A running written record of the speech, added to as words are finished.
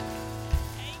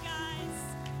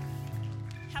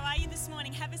this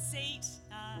morning. Have a seat.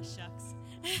 Shucks.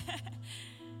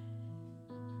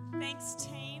 Thanks,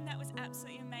 team. That was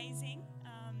absolutely amazing.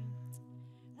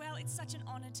 Well, it's such an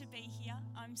honour to be here.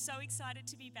 I'm so excited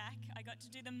to be back. I got to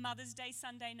do the Mother's Day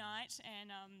Sunday night,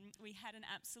 and we had an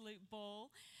absolute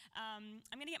ball. I'm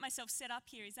going to get myself set up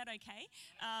here. Is that okay?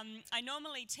 I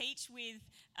normally teach with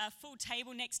a full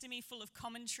table next to me full of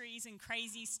commentaries and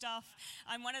crazy stuff.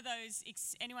 I'm one of those,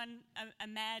 a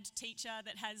mad teacher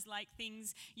that has like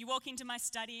things, you walk into my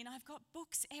study and I've got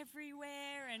books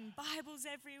everywhere and Bibles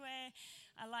everywhere.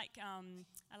 I like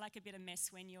a bit of mess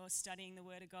when you're studying the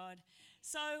Word of God.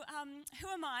 So, who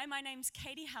am I? My name's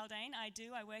Katie Haldane. I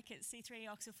work at C3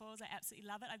 Oxford Falls. I absolutely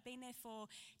love it. I've been there for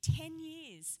 10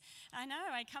 years. I know,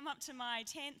 I come up to my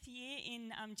 10th year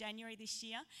in January this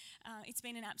year. It's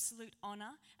been an absolute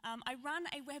honour. I run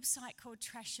a website called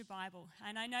Trash Your Bible,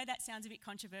 and I know that sounds a bit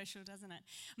controversial, doesn't it?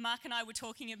 Mark and I were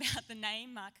talking about the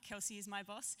name. Mark Kelsey is my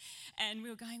boss, and we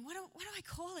were going, what do I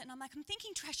call it? And I'm like, I'm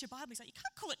thinking Trash Your Bible. He's like, you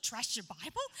can't call it Trash Your Bible.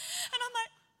 And I'm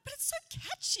like, but it's so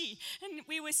catchy. And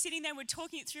we were sitting there, we're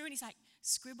talking it through, and he's like,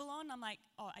 scribble on. I'm like,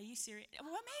 oh, are you serious?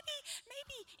 Well,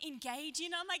 maybe engage.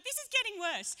 I'm like, this is getting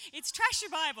worse. It's Trash Your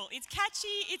Bible. It's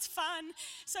catchy. It's fun.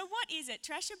 So what is it?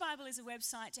 Trash Your Bible is a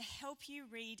website to help you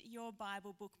read your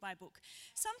Bible book by book.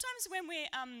 Sometimes when we're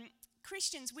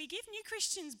Christians, we give new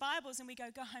Christians Bibles and we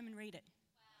go home and read it.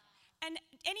 Wow. And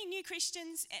any new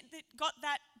Christians that got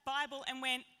that Bible and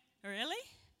went, really?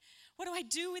 What do I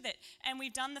do with it? And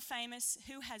we've done the famous,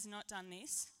 who has not done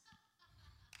this?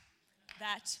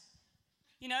 That.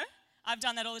 I've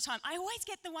done that all the time. I always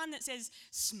get the one that says,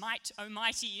 smite, O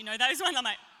mighty. Those ones. I'm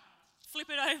like, flip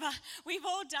it over. We've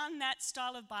all done that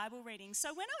style of Bible reading. So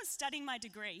when I was studying my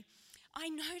degree, I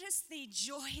noticed the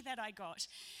joy that I got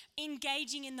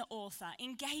engaging in the author,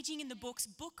 engaging in the books,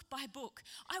 book by book.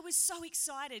 I was so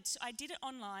excited. I did it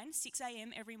online, 6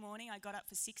 a.m. every morning. I got up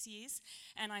for 6 years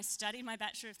and I studied my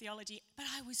Bachelor of Theology, but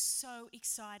I was so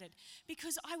excited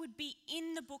because I would be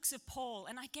in the books of Paul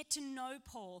and I'd get to know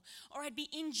Paul, or I'd be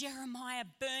in Jeremiah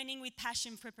burning with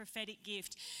passion for a prophetic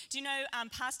gift. Do you know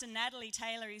Pastor Natalie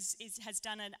Taylor has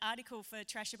done an article for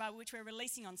Trash Your Bible, which we're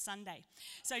releasing on Sunday.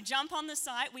 So jump on the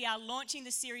site. We are launching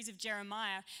the series of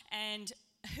Jeremiah, and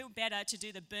who better to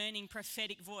do the burning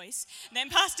prophetic voice than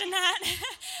Pastor Nat?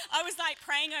 I was like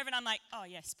praying over it, and I'm like, oh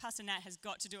yes, Pastor Nat has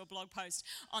got to do a blog post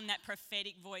on that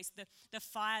prophetic voice, the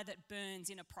fire that burns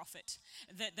in a prophet,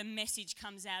 the message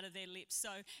comes out of their lips. So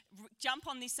jump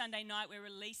on this Sunday night, we're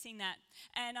releasing that.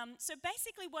 And so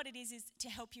basically what it is to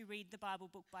help you read the Bible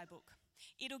book by book.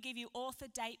 It'll give you author,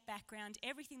 date, background,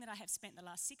 everything that I have spent the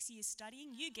last 6 years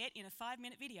studying, you get in a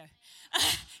 5-minute video.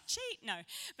 Cheat? No.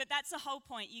 But that's the whole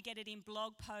point. You get it in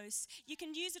blog posts. You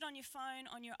can use it on your phone,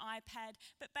 on your iPad,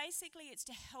 but basically it's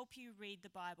to help you read the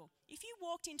Bible. If you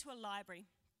walked into a library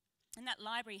and that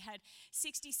library had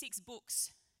 66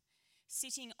 books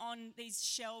sitting on these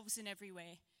shelves and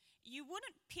everywhere, you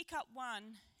wouldn't pick up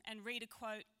one and read a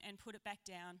quote and put it back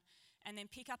down, and then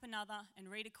pick up another and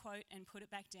read a quote and put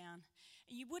it back down.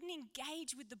 You wouldn't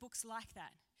engage with the books like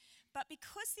that. But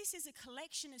because this is a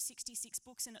collection of 66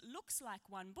 books, and it looks like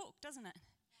one book, doesn't it?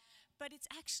 But it's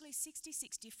actually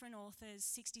 66 different authors,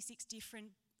 66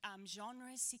 different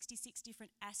genres, 66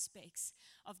 different aspects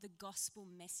of the gospel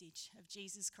message of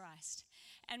Jesus Christ.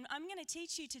 And I'm going to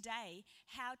teach you today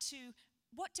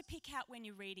what to pick out when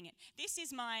you're reading it. This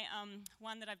is my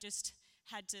one that I've just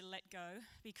had to let go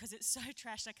because it's so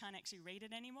trash I can't actually read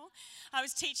it anymore. I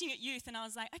was teaching at youth and I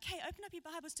was like, okay, open up your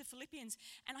Bibles to Philippians,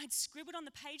 and I'd scribbled on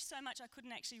the page so much I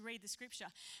couldn't actually read the scripture.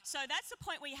 So that's the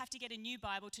point where you have to get a new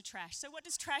Bible to trash. So what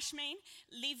does trash mean?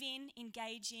 Live in,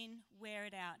 engage in, wear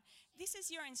it out. This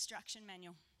is your instruction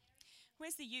manual.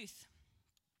 Where's the youth?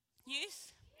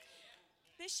 Youth?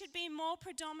 This should be more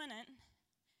predominant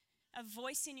a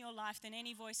voice in your life than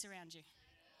any voice around you.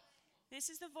 This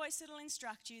is the voice that will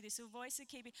instruct you. This is the voice that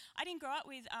keep you. I didn't grow up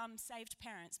with saved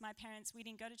parents. My parents, we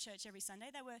didn't go to church every Sunday.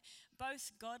 They were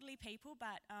both godly people,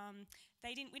 but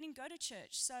we didn't go to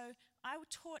church. So I was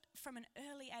taught from an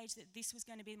early age that this was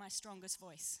going to be my strongest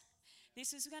voice.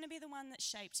 This was going to be the one that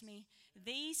shaped me.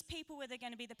 These people were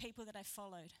going to be the people that I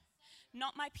followed.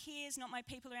 Not my peers, not my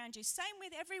people around you. Same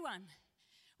with everyone.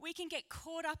 We can get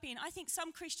caught up in, I think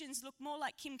some Christians look more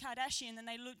like Kim Kardashian than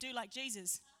they do like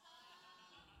Jesus.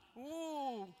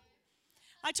 Ooh.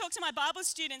 I talked to my Bible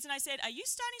students and I said, are you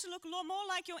starting to look more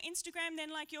like your Instagram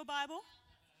than like your Bible?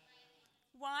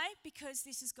 Why? Because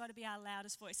this has got to be our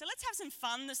loudest voice. So let's have some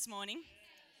fun this morning.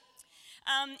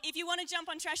 If you want to jump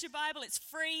on Trash Your Bible, it's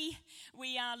free.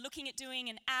 We are looking at doing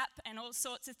an app and all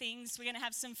sorts of things. We're going to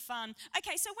have some fun.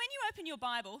 Okay, so when you open your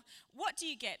Bible, what do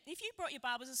you get? If you brought your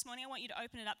Bibles this morning, I want you to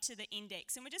open it up to the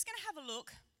index. And we're just going to have a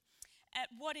look at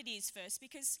what it is first,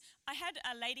 because I had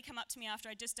a lady come up to me after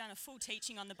I'd just done a full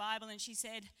teaching on the Bible, and she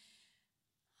said,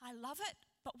 I love it,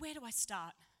 but where do I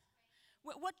start?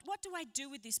 What do I do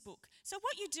with this book? So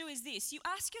what you do is this. You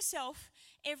ask yourself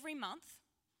every month,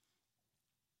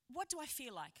 what do I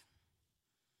feel like?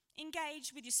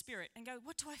 Engage with your spirit and go,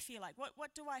 what do I feel like?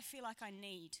 What do I feel like I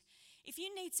need? If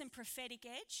you need some prophetic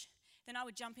edge, then I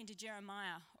would jump into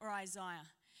Jeremiah or Isaiah.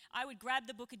 I would grab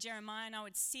the book of Jeremiah and I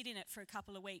would sit in it for a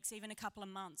couple of weeks, even a couple of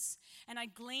months. And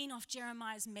I'd glean off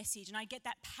Jeremiah's message and I'd get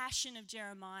that passion of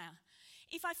Jeremiah.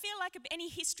 If I feel like any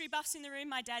history buffs in the room,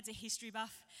 my dad's a history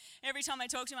buff. Every time I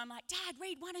talk to him, I'm like, Dad,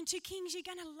 read 1 and 2 Kings, you're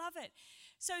going to love it.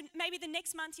 So maybe the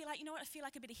next month you're like, you know what, I feel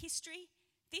like a bit of history.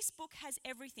 This book has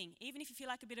everything, even if you feel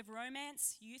like a bit of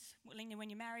romance, youth, when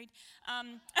you're married.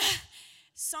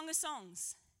 Song of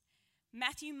Songs,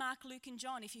 Matthew, Mark, Luke, and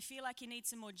John. If you feel like you need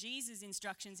some more Jesus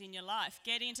instructions in your life,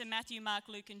 get into Matthew, Mark,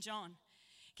 Luke, and John.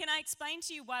 Can I explain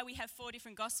to you why we have 4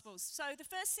 different Gospels? So the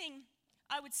first thing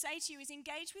I would say to you is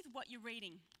engage with what you're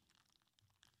reading.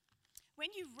 When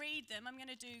you read them, I'm going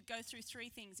to go through 3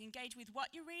 things. Engage with what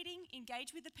you're reading,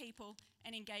 engage with the people,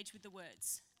 and engage with the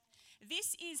words.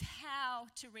 This is how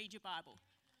to read your Bible.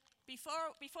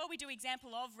 Before we do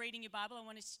example of reading your Bible, I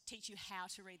want to teach you how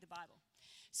to read the Bible.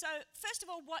 So first of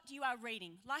all, what you are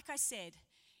reading. Like I said,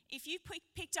 if you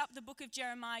picked up the book of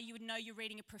Jeremiah, you would know you're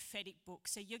reading a prophetic book,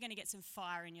 so you're going to get some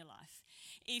fire in your life.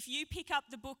 If you pick up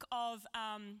the book of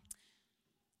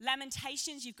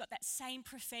Lamentations, you've got that same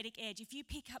prophetic edge. If you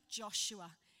pick up Joshua,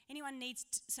 anyone needs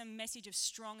some message of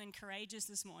strong and courageous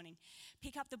this morning,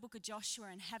 pick up the book of Joshua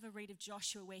and have a read of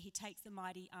Joshua where he takes the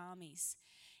mighty armies.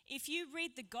 If you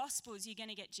read the Gospels, you're going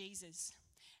to get Jesus.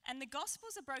 And the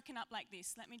Gospels are broken up like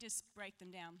this. Let me just break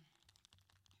them down.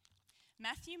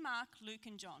 Matthew, Mark, Luke,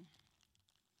 and John.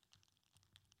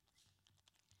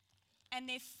 And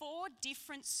they're 4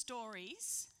 different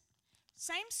stories.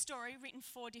 Same story written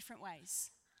 4 different ways.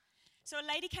 So a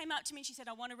lady came up to me and she said,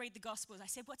 I want to read the Gospels. I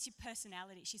said, what's your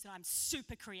personality? She said, I'm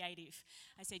super creative.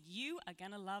 I said, you are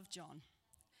going to love John.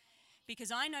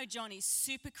 Because I know John is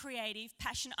super creative,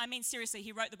 passionate. I mean, seriously,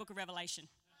 he wrote the book of Revelation.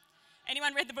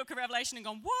 Anyone read the book of Revelation and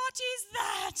gone, what is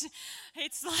that?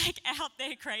 It's like out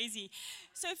there crazy.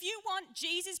 So if you want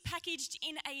Jesus packaged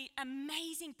in an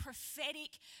amazing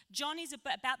prophetic, John is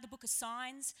about the book of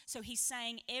signs. So he's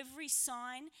saying every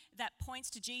sign that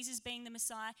points to Jesus being the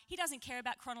Messiah. He doesn't care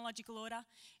about chronological order.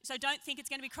 So don't think it's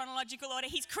going to be chronological order.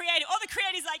 He's creative. All the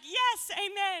creative is like, yes,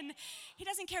 amen. He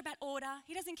doesn't care about order.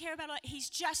 He doesn't care about,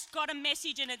 he's just got a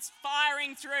message and it's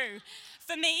firing through.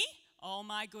 For me, oh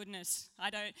my goodness,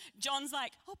 John's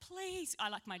like, oh please, I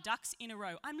like my ducks in a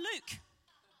row. I'm Luke.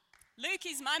 Luke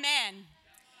is my man.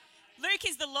 Luke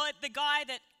is the guy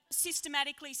that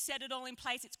systematically set it all in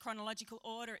place. It's chronological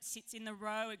order, it sits in the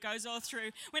row, it goes all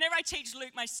through. Whenever I teach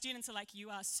Luke, my students are like,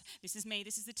 this is me,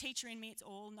 this is the teacher in me, it's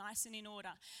all nice and in order.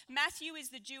 Matthew is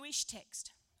the Jewish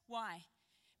text. Why?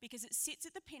 Because it sits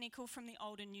at the pinnacle from the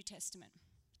Old and New Testament.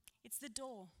 It's the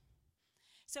door.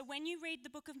 So when you read the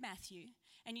book of Matthew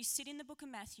and you sit in the book of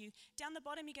Matthew, down the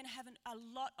bottom you're going to have a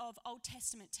lot of Old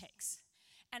Testament texts.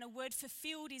 And a word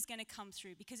fulfilled is going to come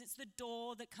through because it's the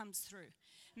door that comes through.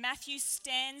 Matthew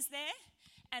stands there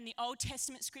and the Old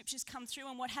Testament scriptures come through,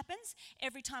 and what happens?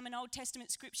 Every time an Old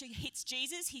Testament scripture hits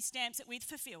Jesus, he stamps it with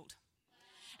fulfilled.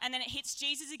 And then it hits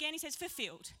Jesus again, he says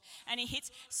fulfilled. And he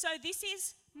hits, so this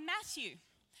is Matthew.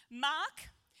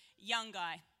 Mark, young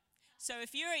guy. So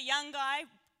if you're a young guy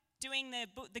doing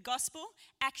the gospel,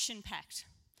 action-packed.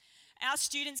 Our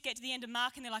students get to the end of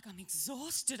Mark and they're like, I'm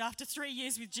exhausted after 3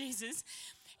 years with Jesus.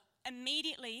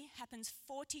 Immediately happens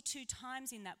 42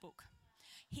 times in that book.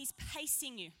 He's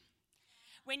pacing you.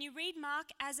 When you read Mark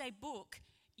as a book,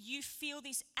 you feel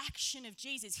this action of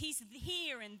Jesus. He's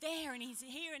here and there and he's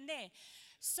here and there.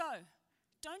 So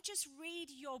don't just read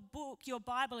your book, your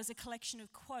Bible, as a collection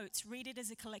of quotes. Read it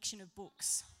as a collection of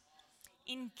books.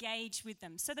 Engage with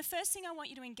them. So the first thing I want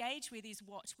you to engage with is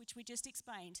what, which we just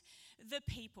explained, the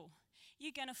people.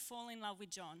 You're going to fall in love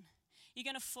with John. You're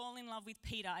going to fall in love with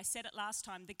Peter. I said it last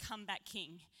time, the comeback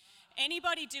king.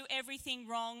 Anybody do everything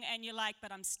wrong and you're like,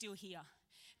 but I'm still here.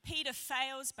 Peter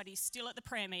fails, but he's still at the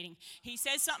prayer meeting. He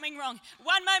says something wrong.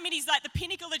 One moment he's like the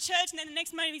pinnacle of the church, and then the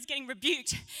next moment he's getting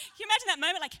rebuked. Can you imagine that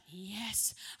moment? Like,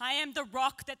 yes, I am the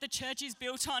rock that the church is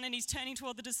built on, and he's turning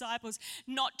toward the disciples.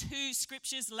 Not 2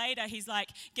 scriptures later, he's like,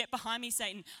 get behind me,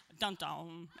 Satan. Dun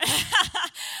dun.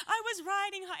 I was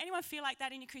riding high. Anyone feel like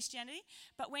that in your Christianity?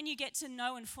 But when you get to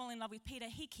know and fall in love with Peter,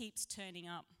 he keeps turning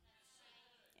up.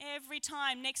 Every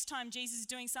time, next time Jesus is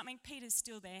doing something, Peter's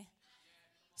still there.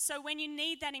 So when you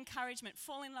need that encouragement,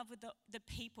 fall in love with the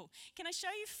people. Can I show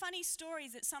you funny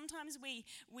stories that sometimes we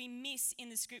miss in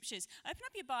the scriptures? Open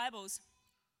up your Bibles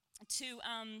to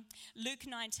Luke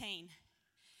 19.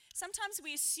 Sometimes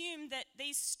we assume that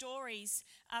these stories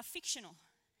are fictional,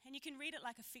 and you can read it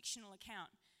like a fictional account.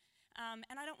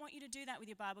 And I don't want you to do that with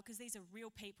your Bible, because these are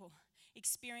real people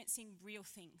experiencing real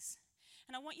things.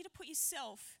 And I want you to put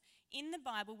yourself in the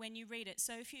Bible when you read it.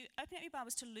 So if you open up your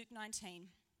Bibles to Luke 19,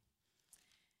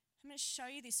 I'm going to show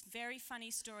you this very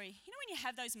funny story. You know when you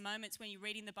have those moments when you're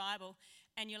reading the Bible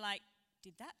and you're like,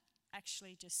 did that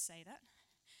actually just say that?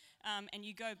 And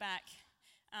you go back.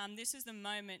 This is the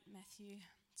moment, Matthew.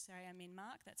 Sorry, I'm in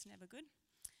Mark. That's never good.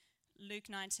 Luke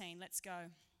 19. Let's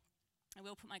go. I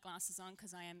will put my glasses on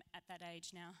because I am at that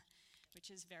age now,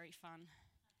 which is very fun.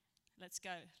 Let's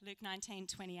go. Luke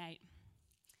 19:28.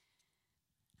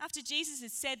 After Jesus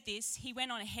had said this, he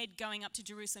went on ahead going up to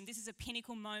Jerusalem. This is a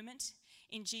pinnacle moment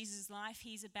in Jesus' life.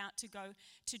 He's about to go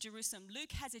to Jerusalem.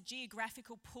 Luke has a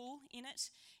geographical pull in it.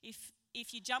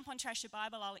 If you jump on Trash Your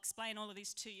Bible, I'll explain all of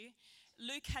this to you.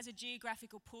 Luke has a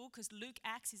geographical pull because Luke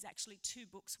Acts is actually two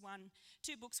books, one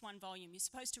volume. You're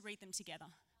supposed to read them together.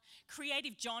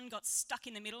 Creative John got stuck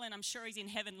in the middle, and I'm sure he's in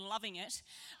heaven loving it.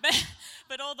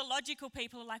 But all the logical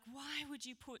people are like, why would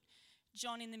you put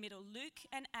John in the middle? Luke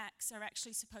and Acts are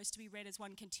actually supposed to be read as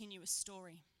one continuous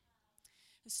story.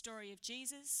 The story of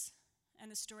Jesus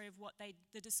and the story of what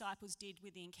the disciples did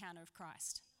with the encounter of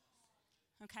Christ.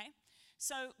 Okay?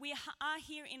 So we are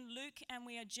here in Luke, and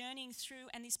we are journeying through,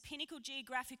 and this pinnacle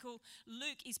geographical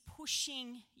Luke is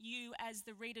pushing you as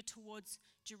the reader towards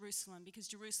Jerusalem, because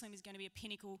Jerusalem is going to be a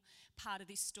pinnacle part of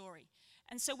this story.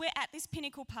 And so we're at this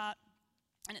pinnacle part,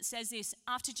 and it says this: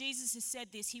 after Jesus has said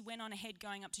this, he went on ahead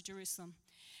going up to Jerusalem.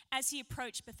 As he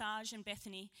approached Bethphage and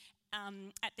Bethany,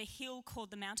 at the hill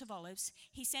called the Mount of Olives,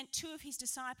 he sent 2 of his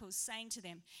disciples, saying to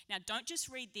them, now don't just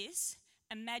read this,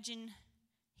 imagine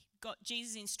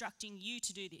Jesus instructing you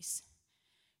to do this.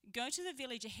 Go to the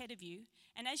village ahead of you,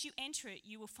 and as you enter it,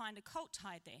 you will find a colt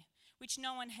tied there, which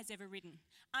no one has ever ridden.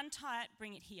 Untie it,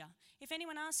 bring it here. If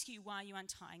anyone asks you why you're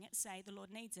untying it, say, the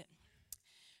Lord needs it.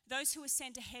 Those who were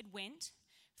sent ahead went,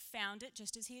 found it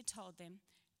just as he had told them.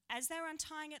 As they were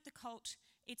untying it, the colt,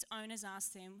 its owners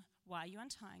asked them, why are you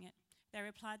untying it? They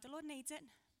replied, the Lord needs it.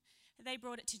 They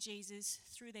brought it to Jesus,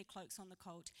 threw their cloaks on the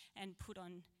colt, and put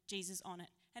on Jesus on it.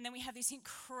 And then we have this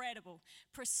incredible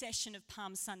procession of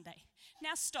Palm Sunday.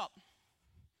 Now stop.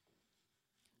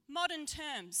 Modern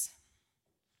terms.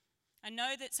 I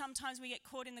know that sometimes we get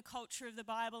caught in the culture of the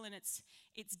Bible and it's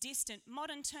distant.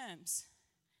 Modern terms.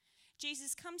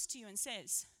 Jesus comes to you and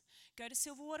says, go to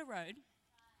Silverwater Road,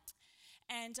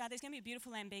 and there's going to be a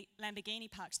beautiful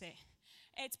Lamborghini parked there.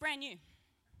 It's brand new,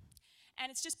 and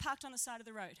it's just parked on the side of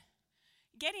the road.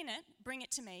 Get in it, bring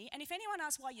it to me, and if anyone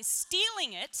asks why you're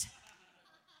stealing it,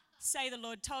 say the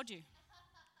Lord told you.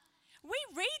 We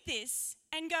read this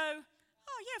and go,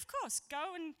 oh yeah, of course,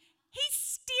 go, and he's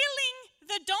stealing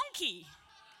the donkey.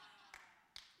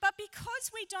 But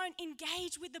because we don't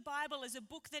engage with the Bible as a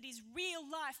book that is real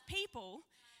life people,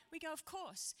 we go, of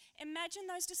course. Imagine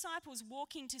those disciples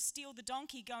walking to steal the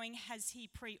donkey going, has he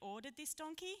pre-ordered this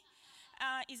donkey?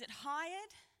 Is it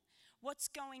hired? What's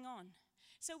going on?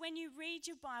 So when you read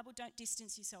your Bible, don't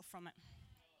distance yourself from it.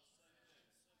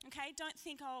 Okay, don't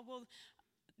think, oh, well,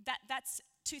 that's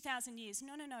 2,000 years.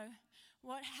 No.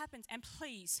 What happens? And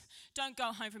please, don't go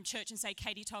home from church and say,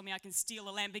 Katie told me I can steal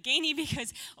a Lamborghini,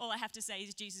 because all I have to say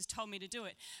is Jesus told me to do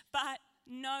it. But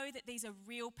know that these are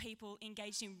real people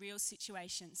engaged in real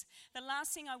situations. The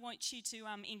last thing I want you to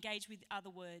engage with are the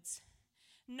words.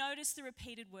 Notice the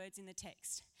repeated words in the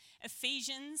text.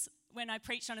 Ephesians, when I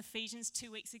preached on Ephesians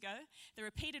 2 weeks ago, the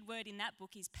repeated word in that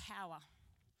book is power.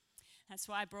 That's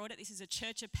why I brought it. This is a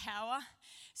church of power.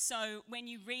 So when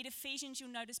you read Ephesians, you'll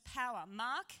notice power.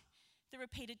 Mark, the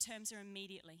repeated terms are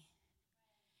immediately.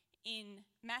 In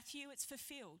Matthew, it's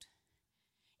fulfilled.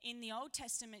 In the Old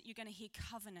Testament, you're going to hear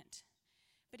covenant.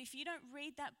 But if you don't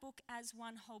read that book as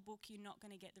one whole book, you're not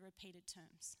going to get the repeated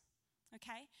terms.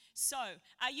 Okay? So,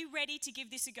 are you ready to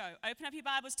give this a go? Open up your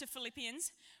Bibles to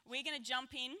Philippians. We're going to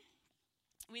jump in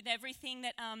with everything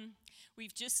that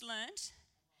we've just learned.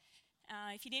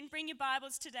 If you didn't bring your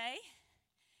Bibles today,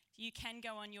 You can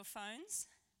go on your phones.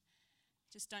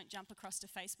 Just don't jump across to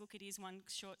Facebook. It is one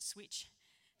short switch.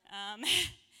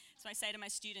 So I say to my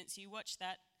students, you watch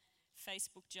that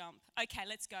Facebook jump. Okay,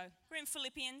 let's go. We're in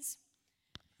Philippians.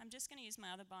 I'm just going to use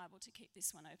my other Bible to keep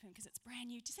this one open because it's brand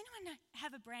new. Does anyone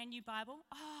have a brand new Bible?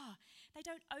 Oh, they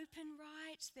don't open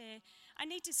right there. I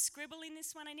need to scribble in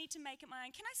this one. I need to make it my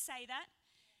own. Can I say that?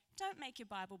 Don't make your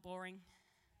Bible boring.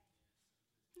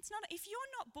 It's not. If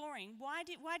you're not boring, why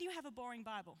do you have a boring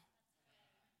Bible?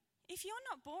 If you're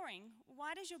not boring,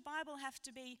 why does your Bible have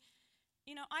to be,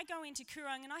 I go into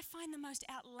Kurong and I find the most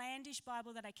outlandish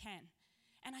Bible that I can.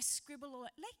 And I scribble all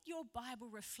it. Let your Bible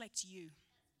reflect you.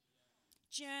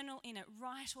 Journal in it,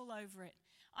 write all over it.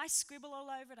 I scribble all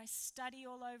over it, I study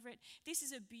all over it. This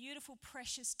is a beautiful,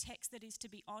 precious text that is to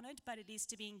be honoured, but it is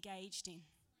to be engaged in.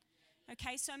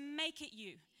 Okay, so make it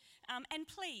you. And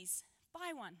please,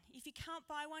 buy one. If you can't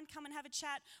buy one, come and have a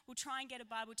chat. We'll try and get a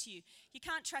Bible to you. You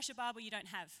can't trash a Bible you don't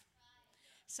have.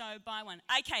 So buy one.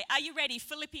 Okay, are you ready?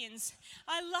 Philippians.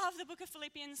 I love the book of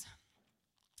Philippians.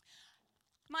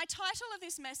 My title of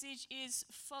this message is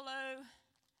Follow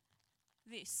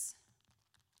This.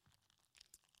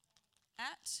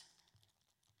 At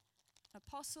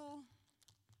Apostle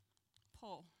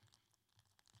Paul.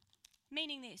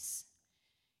 Meaning this,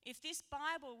 if this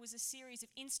Bible was a series of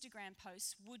Instagram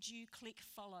posts, would you click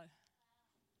follow?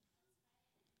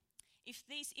 If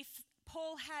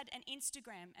Paul had an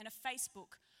Instagram and a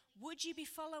Facebook, would you be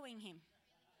following him?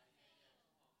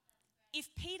 If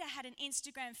Peter had an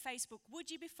Instagram, Facebook,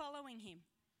 would you be following him?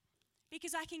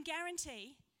 Because I can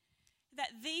guarantee that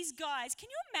these guys, can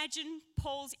you imagine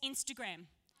Paul's Instagram?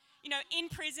 In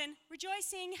prison,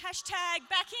 rejoicing, hashtag,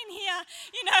 back in here,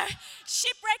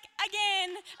 shipwreck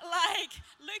again, like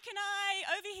Luke and I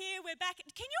over here, we're back.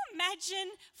 Can you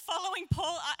imagine following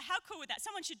Paul? How cool would that?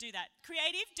 Someone should do that.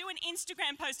 Creative, do an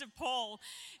Instagram post of Paul.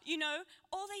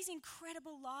 All these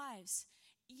incredible lives,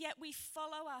 yet we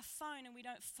follow our phone and we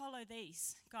don't follow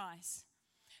these guys.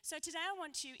 So today I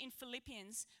want you in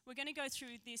Philippians, we're going to go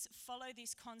through this, follow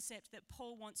this concept that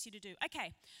Paul wants you to do.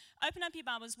 Okay, open up your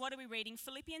Bibles. What are we reading?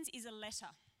 Philippians is a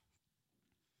letter.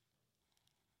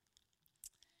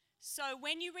 So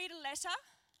when you read a letter,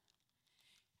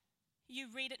 you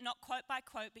read it not quote by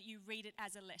quote, but you read it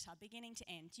as a letter, beginning to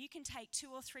end. You can take 2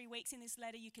 or 3 weeks in this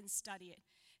letter, you can study it.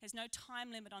 There's no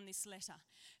time limit on this letter.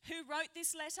 Who wrote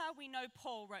this letter? We know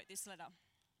Paul wrote this letter.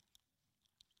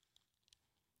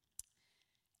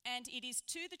 And it is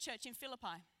to the church in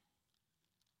Philippi.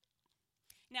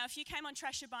 Now, if you came on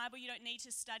Trash Your Bible, you don't need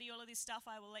to study all of this stuff.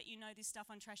 I will let you know this stuff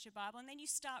on Trash Your Bible. And then you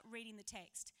start reading the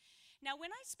text. Now,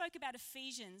 when I spoke about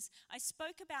Ephesians, I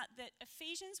spoke about that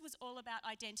Ephesians was all about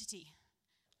identity.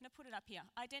 I'm going to put it up here.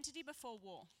 Identity before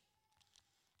war.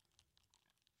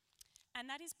 And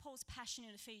that is Paul's passion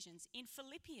in Ephesians. In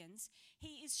Philippians,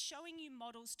 he is showing you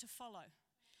models to follow.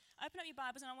 Open up your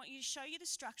Bibles and I want you to show you the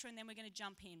structure and then we're going to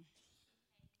jump in.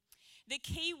 The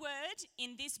key word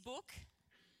in this book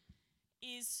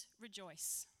is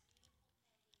rejoice.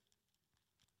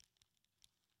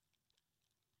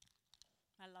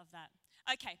 I love that.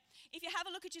 Okay, if you have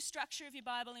a look at your structure of your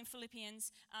Bible in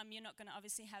Philippians, you're not going to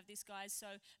obviously have this, guys. So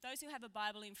those who have a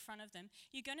Bible in front of them,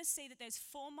 you're going to see that there's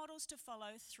 4 models to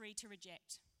follow, 3 to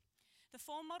reject. The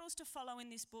 4 models to follow in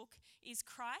this book is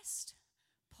Christ,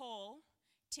 Paul,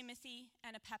 Timothy,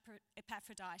 and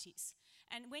Epaphroditus.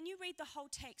 And when you read the whole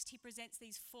text, he presents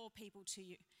these 4 people to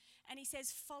you. And he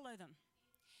says, follow them.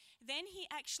 Then he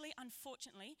actually,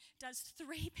 unfortunately, does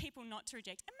 3 people not to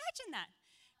reject. Imagine that.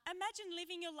 Imagine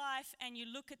living your life and you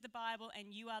look at the Bible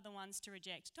and you are the ones to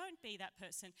reject. Don't be that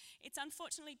person. It's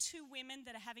unfortunately 2 women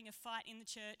that are having a fight in the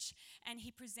church and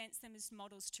he presents them as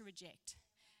models to reject.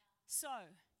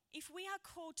 So, if we are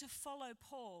called to follow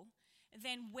Paul,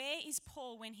 then where is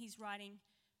Paul when he's writing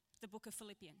the book of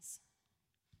Philippians?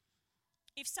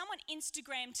 If someone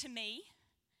Instagrammed to me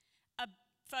a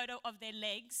photo of their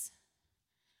legs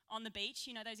on the beach,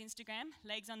 you know those Instagram,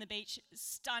 legs on the beach,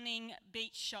 stunning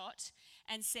beach shot,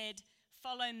 and said,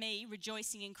 follow me,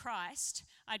 rejoicing in Christ,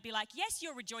 I'd be like, yes,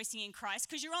 you're rejoicing in Christ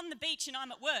because you're on the beach and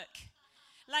I'm at work.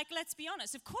 Like, let's be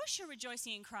honest, of course you're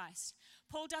rejoicing in Christ.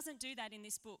 Paul doesn't do that in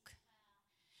this book.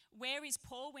 Where is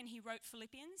Paul when he wrote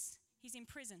Philippians? He's in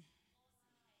prison.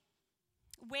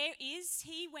 Where is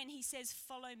he when he says,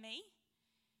 follow me?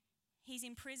 He's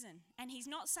in prison. And he's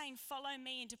not saying, follow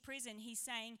me into prison. He's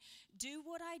saying, do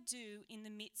what I do in the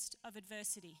midst of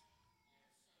adversity.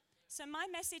 So my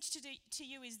message to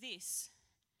you is this.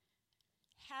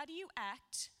 How do you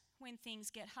act when things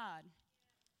get hard?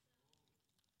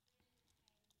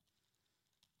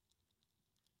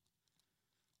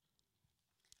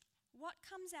 what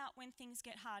comes out when things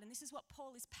get hard, and this is what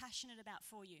Paul is passionate about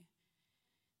for you.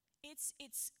 It's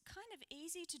kind of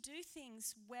easy to do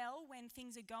things well when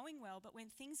things are going well, but when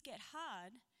things get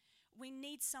hard, we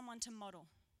need someone to model.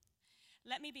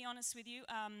 Let me be honest with you.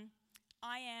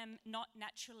 I am not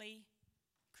naturally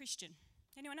Christian.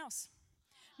 Anyone else?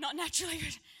 Not naturally.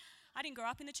 I didn't grow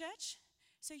up in the church.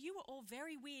 So you were all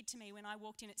very weird to me when I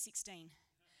walked in at 16.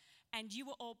 And you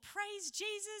were all, praise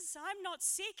Jesus, I'm not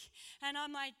sick. And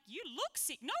I'm like, you look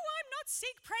sick. No, I'm not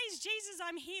sick. Praise Jesus,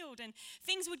 I'm healed. And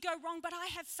things would go wrong, but I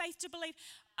have faith to believe.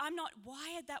 I'm not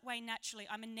wired that way naturally.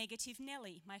 I'm a negative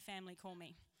Nelly, my family call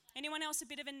me. Anyone else a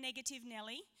bit of a negative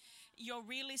Nelly? You're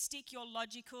realistic, you're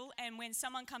logical, and when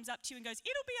someone comes up to you and goes,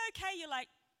 it'll be okay, you're like,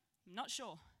 I'm not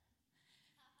sure.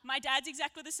 My dad's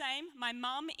exactly the same. My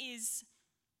mum is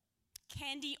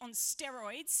candy on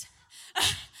steroids.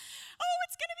 Oh,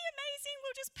 it's going to be amazing.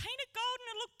 We'll just paint it gold and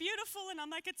it'll look beautiful. And I'm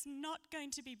like, it's not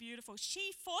going to be beautiful.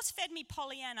 She force-fed me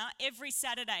Pollyanna every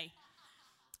Saturday.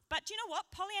 But you know what?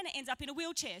 Pollyanna ends up in a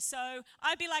wheelchair. So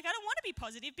I'd be like, I don't want to be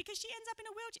positive because she ends up in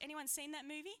a wheelchair. Anyone seen that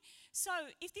movie? So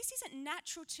if this isn't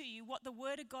natural to you, what the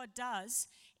Word of God does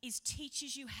is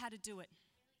teaches you how to do it.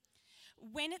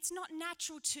 When it's not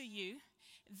natural to you,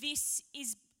 this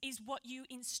is what you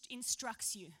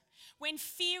instructs you. When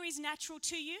fear is natural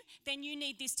to you, then you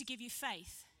need this to give you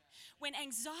faith. When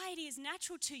anxiety is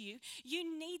natural to you,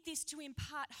 you need this to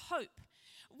impart hope.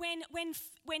 When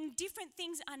different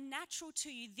things are natural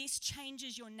to you, this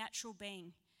changes your natural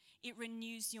being. It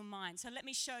renews your mind. So let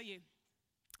me show you.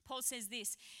 Paul says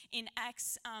this in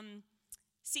Acts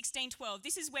 16:12.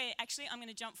 This is where, actually, I'm going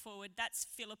to jump forward. That's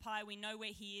Philippi. We know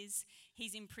where he is.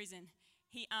 He's in prison.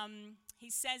 He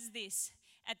says this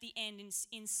at the end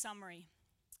in summary.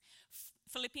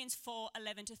 Philippians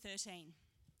 4:11-13.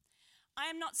 I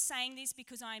am not saying this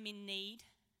because I am in need,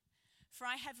 for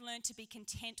I have learned to be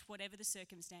content whatever the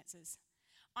circumstances.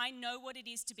 I know what it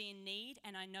is to be in need,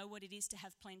 and I know what it is to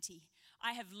have plenty.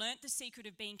 I have learnt the secret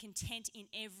of being content in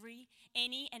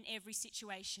any and every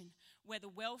situation, whether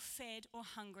well-fed or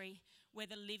hungry,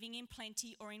 whether living in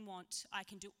plenty or in want. I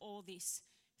can do all this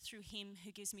through him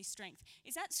who gives me strength.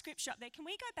 Is that scripture up there? Can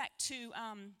we go back to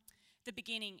the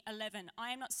beginning, 11? I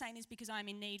am not saying this because I am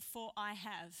in need, for I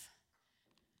have.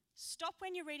 Stop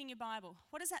when you're reading your Bible.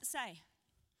 What does that say?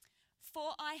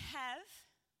 For I have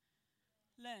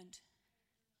learned.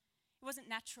 It wasn't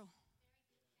natural.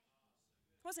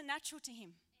 It wasn't natural to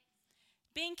him.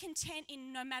 Being content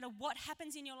in no matter what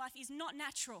happens in your life is not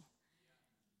natural.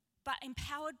 But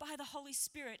empowered by the Holy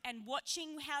Spirit and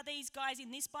watching how these guys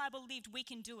in this Bible lived, we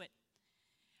can do it.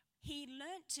 He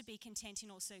learnt to be content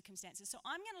in all circumstances. So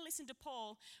I'm going to listen to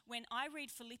Paul when I read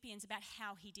Philippians about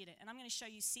how he did it. And I'm going to show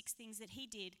you 6 things that he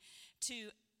did to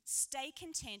stay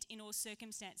content in all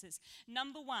circumstances.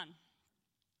 Number 1,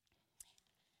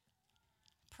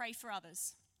 pray for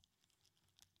others.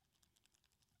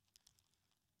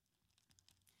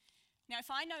 Now, if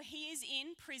I know he is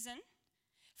in prison,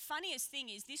 funniest thing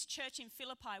is this church in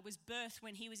Philippi was birthed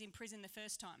when he was in prison the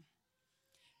first time.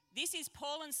 This is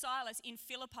Paul and Silas in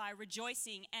Philippi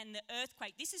rejoicing and the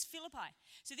earthquake. This is Philippi.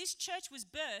 So this church was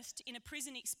birthed in a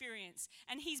prison experience.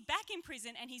 And he's back in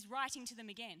prison and he's writing to them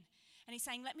again. And he's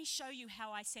saying, let me show you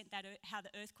how I sent that, how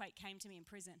the earthquake came to me in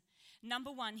prison. Number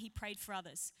 1, he prayed for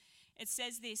others. It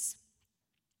says this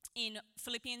in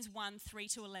Philippians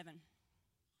 1:3-11.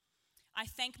 I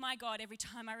thank my God every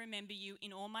time I remember you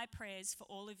in all my prayers for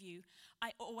all of you.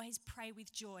 I always pray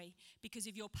with joy because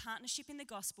of your partnership in the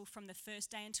gospel from the first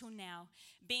day until now,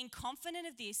 being confident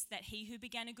of this, that he who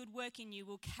began a good work in you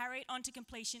will carry it on to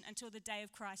completion until the day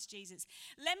of Christ Jesus.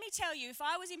 Let me tell you, if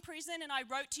I was in prison and I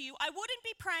wrote to you, I wouldn't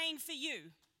be praying for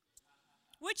you.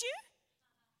 Would you?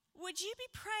 Would you be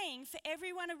praying for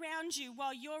everyone around you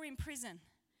while you're in prison?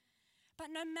 But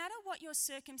no matter what your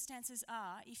circumstances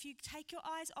are, if you take your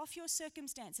eyes off your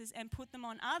circumstances and put them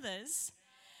on others,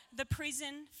 the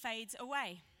prison fades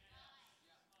away.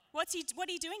 What are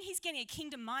you doing? He's getting a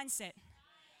kingdom mindset.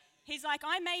 He's like,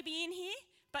 I may be in here,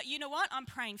 but you know what? I'm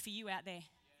praying for you out there.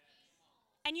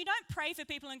 And you don't pray for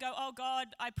people and go, oh God,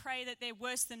 I pray that they're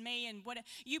worse than me and whatever.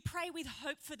 You pray with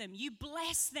hope for them. You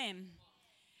bless them.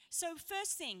 So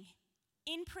first thing,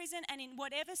 in prison and in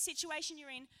whatever situation you're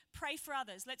in, pray for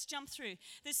others. Let's jump through.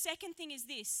 The second thing is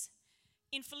this.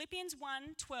 In Philippians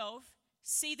 1:12,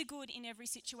 see the good in every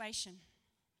situation.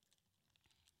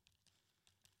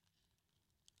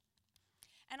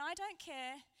 And I don't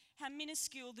care how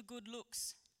minuscule the good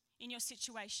looks in your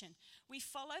situation. We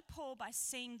follow Paul by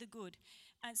seeing the good.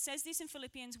 And it says this in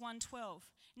Philippians 1:12.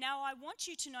 Now I want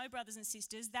you to know, brothers and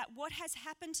sisters, that what has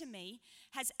happened to me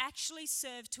has actually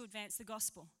served to advance the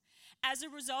gospel. As a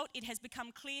result, it has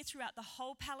become clear throughout the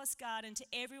whole palace guard and to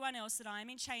everyone else that I am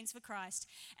in chains for Christ.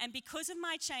 And because of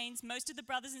my chains, most of the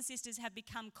brothers and sisters have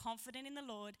become confident in the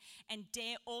Lord and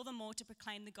dare all the more to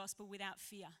proclaim the gospel without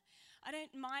fear. I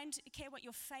don't care what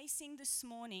you're facing this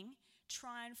morning,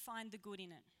 try and find the good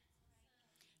in it.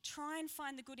 Try and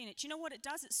find the good in it. Do you know what it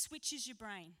does? It switches your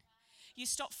brain. You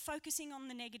stop focusing on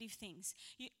the negative things.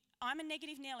 I'm a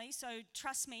negative Nelly, so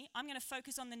trust me, I'm going to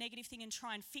focus on the negative thing and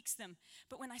try and fix them.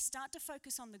 But when I start to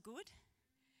focus on the good,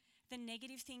 the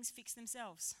negative things fix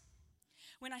themselves.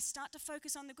 When I start to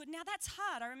focus on the good, now that's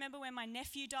hard. I remember when my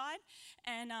nephew died,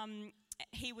 and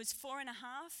he was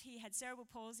 4.5. He had cerebral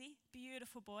palsy,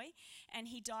 beautiful boy, and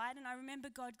he died. And I remember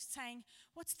God saying,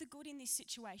 what's the good in this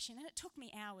situation? And it took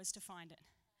me hours to find it.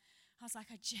 I was like,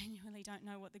 I genuinely don't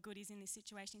know what the good is in this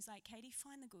situation. He's like, Katie,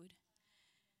 find the good.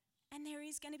 And there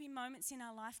is going to be moments in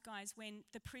our life, guys, when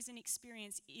the prison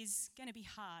experience is going to be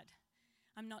hard.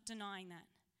 I'm not denying that.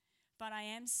 But I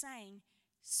am saying,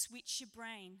 switch your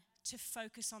brain to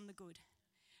focus on the good,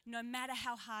 no matter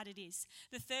how hard it is.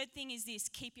 The third thing is this: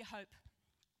 keep your hope.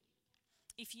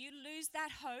 If you lose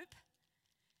that hope,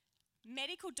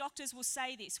 medical doctors will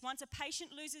say this: once a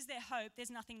patient loses their hope, there's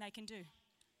nothing they can do.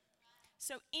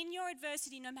 So in your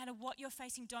adversity, no matter what you're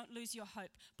facing, don't lose your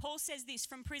hope. Paul says this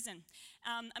from prison.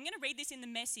 I'm going to read this in the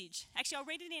Message. Actually, I'll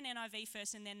read it in NIV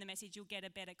first and then the Message. You'll get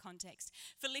a better context.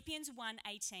 Philippians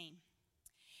 1:18.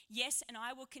 Yes, and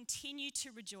I will continue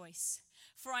to rejoice,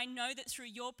 for I know that through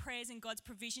your prayers and God's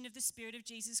provision of the Spirit of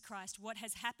Jesus Christ, what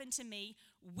has happened to me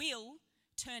will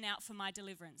turn out for my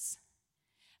deliverance.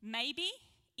 Maybe,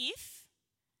 if,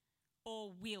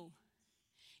 or will.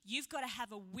 You've got to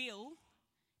have a will.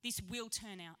 This will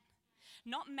turn out.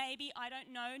 Not maybe, I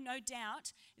don't know, no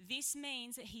doubt. This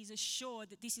means that he's assured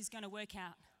that this is going to work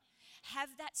out.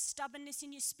 Have that stubbornness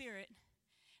in your spirit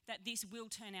that this will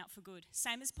turn out for good.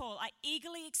 Same as Paul. I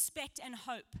eagerly expect and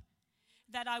hope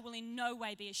that I will in no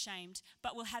way be ashamed,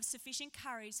 but will have sufficient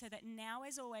courage so that now,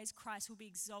 as always, Christ will be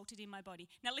exalted in my body.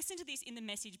 Now listen to this in the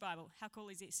Message Bible. How cool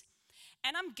is this?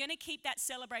 And I'm going to keep that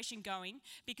celebration going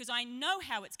because I know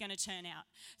how it's going to turn out.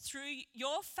 Through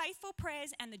your faithful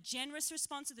prayers and the generous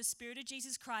response of the Spirit of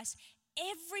Jesus Christ,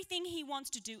 everything he wants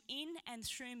to do in and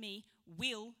through me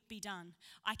will be done.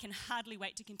 I can hardly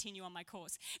wait to continue on my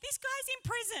course. This guy's in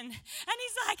prison and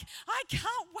he's like, I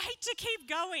can't wait to keep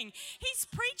going. He's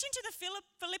preaching to the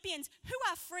Philippians who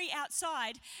are free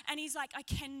outside, and he's like, I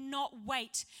cannot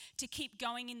wait to keep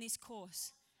going in this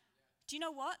course. Do you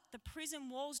know what? The prison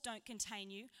walls don't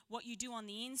contain you. What you do on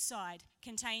the inside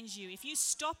contains you. If you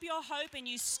stop your hope and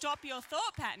you stop your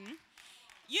thought pattern,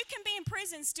 you can be in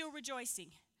prison still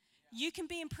rejoicing. You can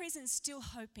be in prison still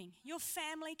hoping. Your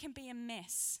family can be a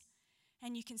mess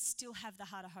and you can still have the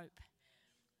heart of hope.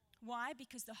 Why?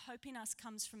 Because the hope in us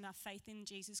comes from our faith in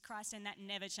Jesus Christ, and that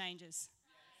never changes,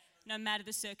 no matter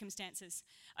the circumstances.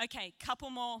 Okay, couple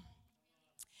more.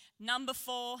 Number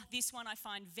 4, this one I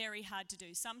find very hard to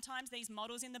do. Sometimes these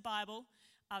models in the Bible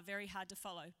are very hard to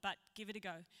follow, but give it a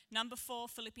go. Number 4,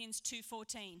 Philippians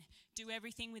 2:14. Do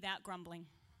everything without grumbling.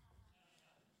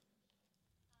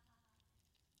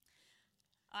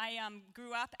 I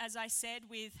grew up, as I said,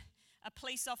 with a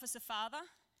police officer father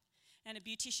and a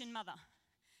beautician mother.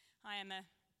 I am a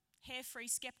hair-free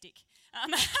skeptic.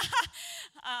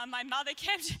 My mother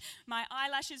kept my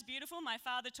eyelashes beautiful. My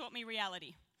father taught me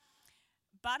reality.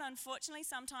 But unfortunately,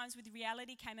 sometimes with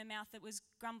reality came a mouth that was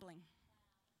grumbling.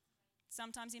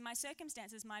 Sometimes in my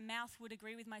circumstances, my mouth would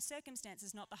agree with my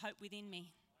circumstances, not the hope within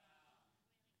me.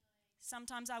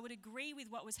 Sometimes I would agree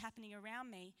with what was happening around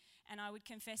me, and I would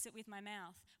confess it with my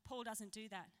mouth. Paul doesn't do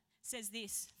that. Says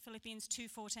this, Philippians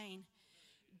 2:14.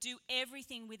 Do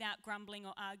everything without grumbling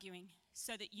or arguing,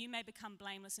 so that you may become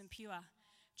blameless and pure,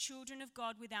 children of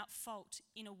God without fault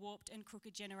in a warped and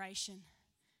crooked generation.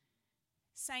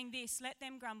 Saying this, let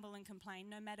them grumble and complain.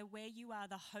 No matter where you are,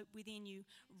 the hope within you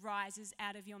rises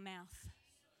out of your mouth.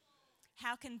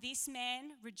 How can this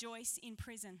man rejoice in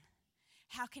prison?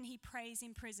 How can he praise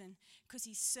in prison? Because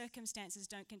his circumstances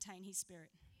don't contain his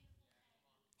spirit.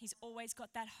 He's always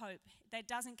got that hope that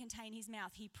doesn't contain his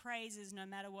mouth. He praises no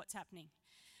matter what's happening.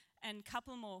 And a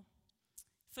couple more.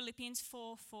 Philippians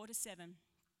 4:4-7.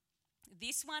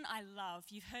 This one I love.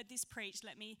 You've heard this preached.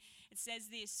 It says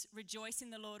this: rejoice in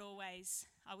the Lord always.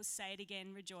 I will say it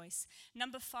again, rejoice.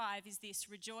 Number 5 is this: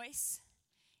 rejoice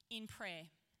in prayer.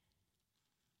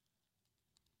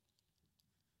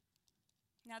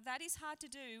 Now that is hard to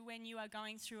do when you are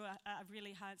going through a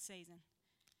really hard season.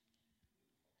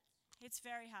 It's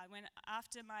very hard.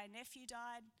 After my nephew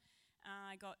died,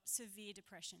 I got severe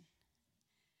depression.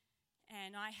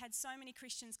 And I had so many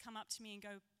Christians come up to me and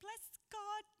go, bless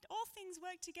God, all things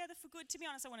work together for good. To be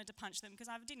honest, I wanted to punch them because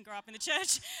I didn't grow up in the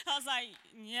church. I was like,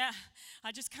 yeah,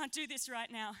 I just can't do this right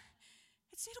now.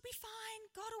 It'll be fine.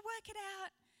 God will work it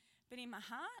out. But in my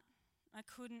heart, I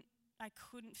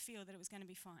couldn't feel that it was going to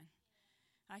be fine.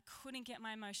 I couldn't get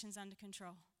my emotions under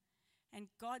control. And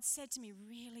God said to me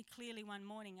really clearly one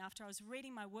morning after I was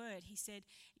reading my word, he said,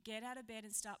 get out of bed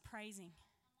and start praising.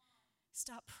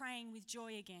 Start praying with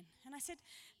joy again. And I said,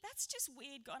 that's just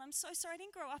weird, God. I'm so sorry. I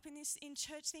didn't grow up in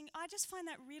church thing. I just find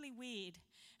that really weird.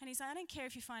 And he's like, I don't care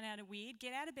if you find out weird.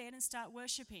 Get out of bed and start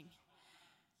worshiping.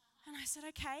 And I said,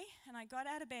 okay. And I got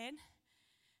out of bed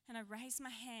and I raised my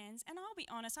hands. And I'll be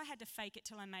honest, I had to fake it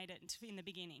till I made it in the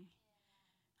beginning.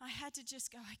 I had to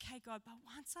just go, okay, God. But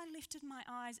once I lifted my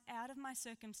eyes out of my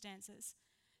circumstances,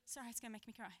 sorry, it's going to make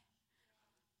me cry.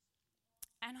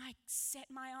 And I set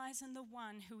my eyes on the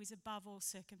one who is above all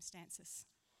circumstances.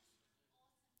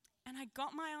 And I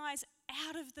got my eyes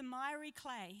out of the miry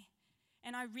clay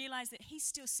and I realized that he's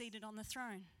still seated on the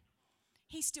throne.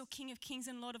 He's still King of Kings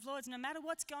and Lord of Lords. No matter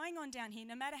what's going on down here,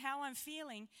 no matter how I'm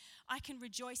feeling, I can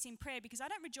rejoice in prayer because I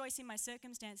don't rejoice in my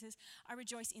circumstances. I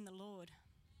rejoice in the Lord.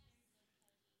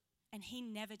 And he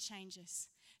never changes.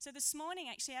 So this morning,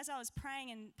 actually, as I was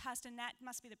praying, and Pastor Nat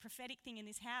must be the prophetic thing in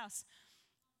this house,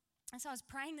 as I was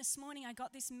praying this morning, I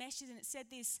got this message and it said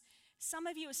this: some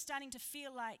of you are starting to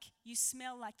feel like you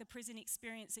smell like the prison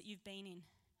experience that you've been in.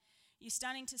 You're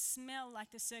starting to smell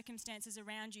like the circumstances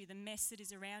around you, the mess that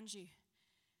is around you.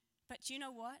 But do you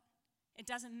know what? It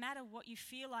doesn't matter what you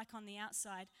feel like on the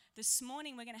outside. This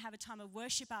morning we're going to have a time of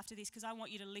worship after this because I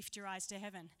want you to lift your eyes to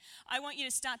heaven. I want you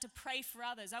to start to pray for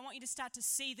others. I want you to start to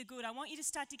see the good. I want you to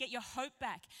start to get your hope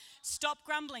back. Stop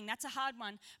grumbling. That's a hard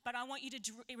one. But I want you to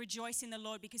rejoice in the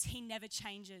Lord because he never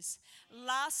changes.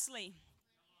 Lastly,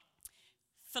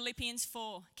 Philippians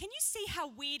 4. Can you see how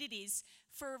weird it is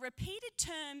for a repeated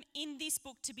term in this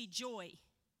book to be joy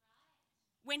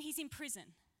when he's in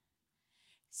prison?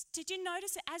 Did you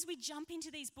notice that as we jump into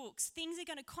these books, things are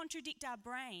going to contradict our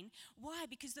brain? Why?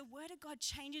 Because the Word of God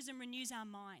changes and renews our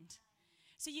mind.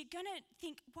 So you're going to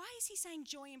think, why is he saying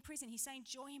joy in prison? He's saying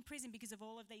joy in prison because of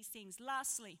all of these things.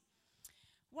 Lastly,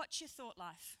 what's your thought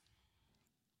life?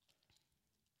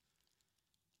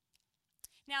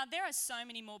 Now, there are so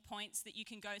many more points that you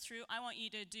can go through. I want you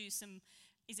to do some,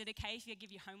 is it okay if I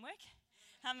give you homework?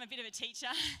 I'm a bit of a teacher.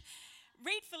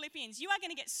 Read Philippians. You are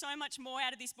going to get so much more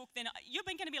out of this book than you're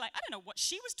going to be like, I don't know what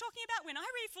she was talking about. When I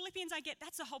read Philippians, I get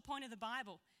that's the whole point of the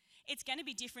Bible. It's going to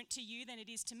be different to you than it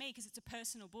is to me because it's a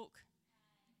personal book.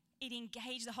 It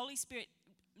engages, the Holy Spirit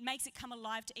makes it come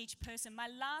alive to each person. My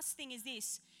last thing is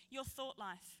this, your thought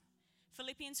life.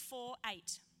 Philippians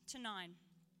 4:8-9.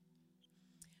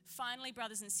 Finally,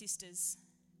 brothers and sisters,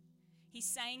 he's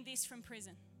saying this from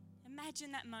prison.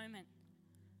 Imagine that moment.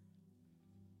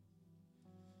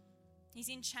 He's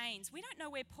in chains. We don't know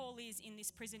where Paul is in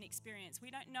this prison experience.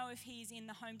 We don't know if he's in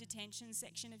the home detention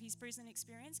section of his prison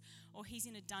experience or he's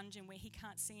in a dungeon where he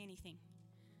can't see anything.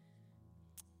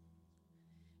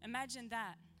 Imagine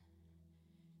that.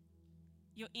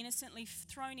 You're innocently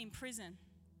thrown in prison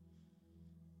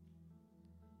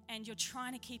and you're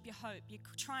trying to keep your hope. You're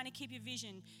trying to keep your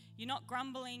vision. You're not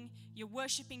grumbling. You're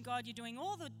worshiping God. You're doing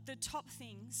all the top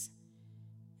things.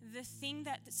 The thing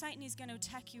that Satan is going to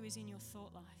attack you is in your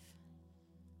thought life.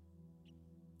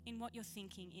 In what you're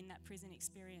thinking in that prison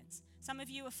experience. Some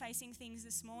of you are facing things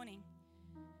this morning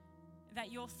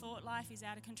that your thought life is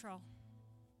out of control.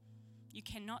 You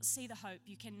cannot see the hope.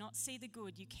 You cannot see the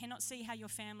good. You cannot see how your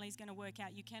family is going to work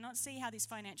out. You cannot see how this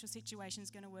financial situation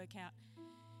is going to work out.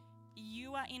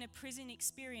 You are in a prison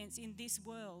experience in this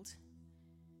world,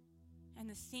 and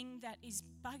the thing that is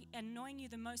annoying you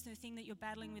the most and the thing that you're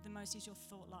battling with the most is your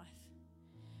thought life.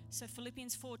 So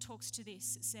Philippians 4 talks to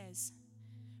this. It says,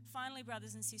 finally,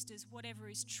 brothers and sisters, whatever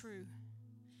is true,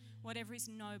 whatever is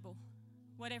noble,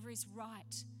 whatever is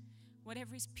right,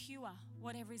 whatever is pure,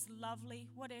 whatever is lovely,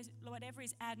 whatever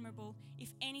is admirable,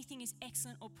 if anything is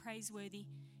excellent or praiseworthy,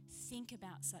 think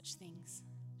about such things.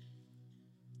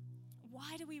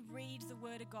 Why do we read the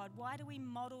Word of God? Why do we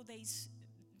model these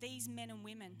men and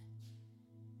women?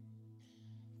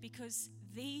 Because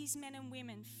these men and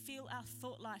women fill our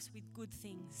thought lives with good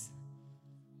things.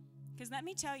 Because let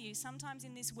me tell you, sometimes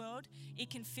in this world, it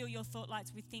can fill your thought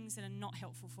lives with things that are not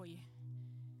helpful for you.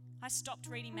 I stopped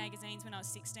reading magazines when I was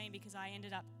 16 because I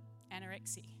ended up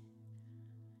anorexic.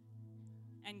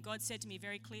 And God said to me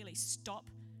very clearly, stop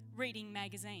reading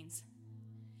magazines.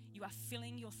 You are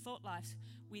filling your thought life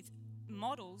with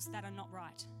models that are not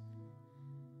right.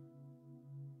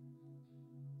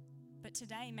 But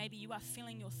today, maybe you are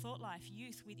filling your thought life,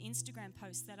 youth, with Instagram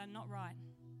posts that are not right.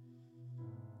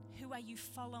 Who are you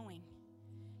following?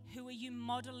 Who are you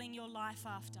modeling your life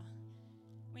after?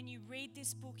 When you read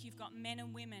this book, you've got men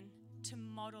and women to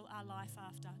model our life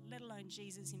after, let alone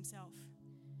Jesus himself.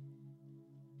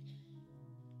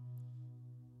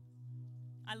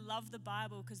 I love the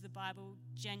Bible because the Bible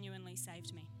genuinely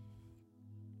saved me.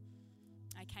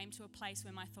 I came to a place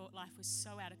where my thought life was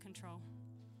so out of control.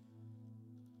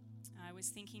 I was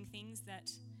thinking things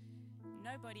that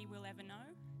nobody will ever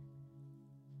know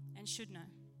and should know.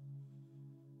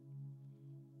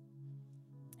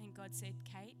 And God said,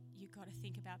 Kate, you've got to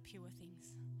think about pure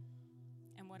things.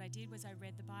 And what I did was I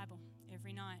read the Bible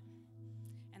every night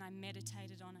and I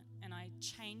meditated on it and I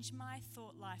changed my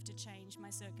thought life to change my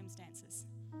circumstances.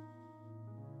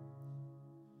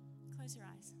 Close your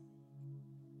eyes.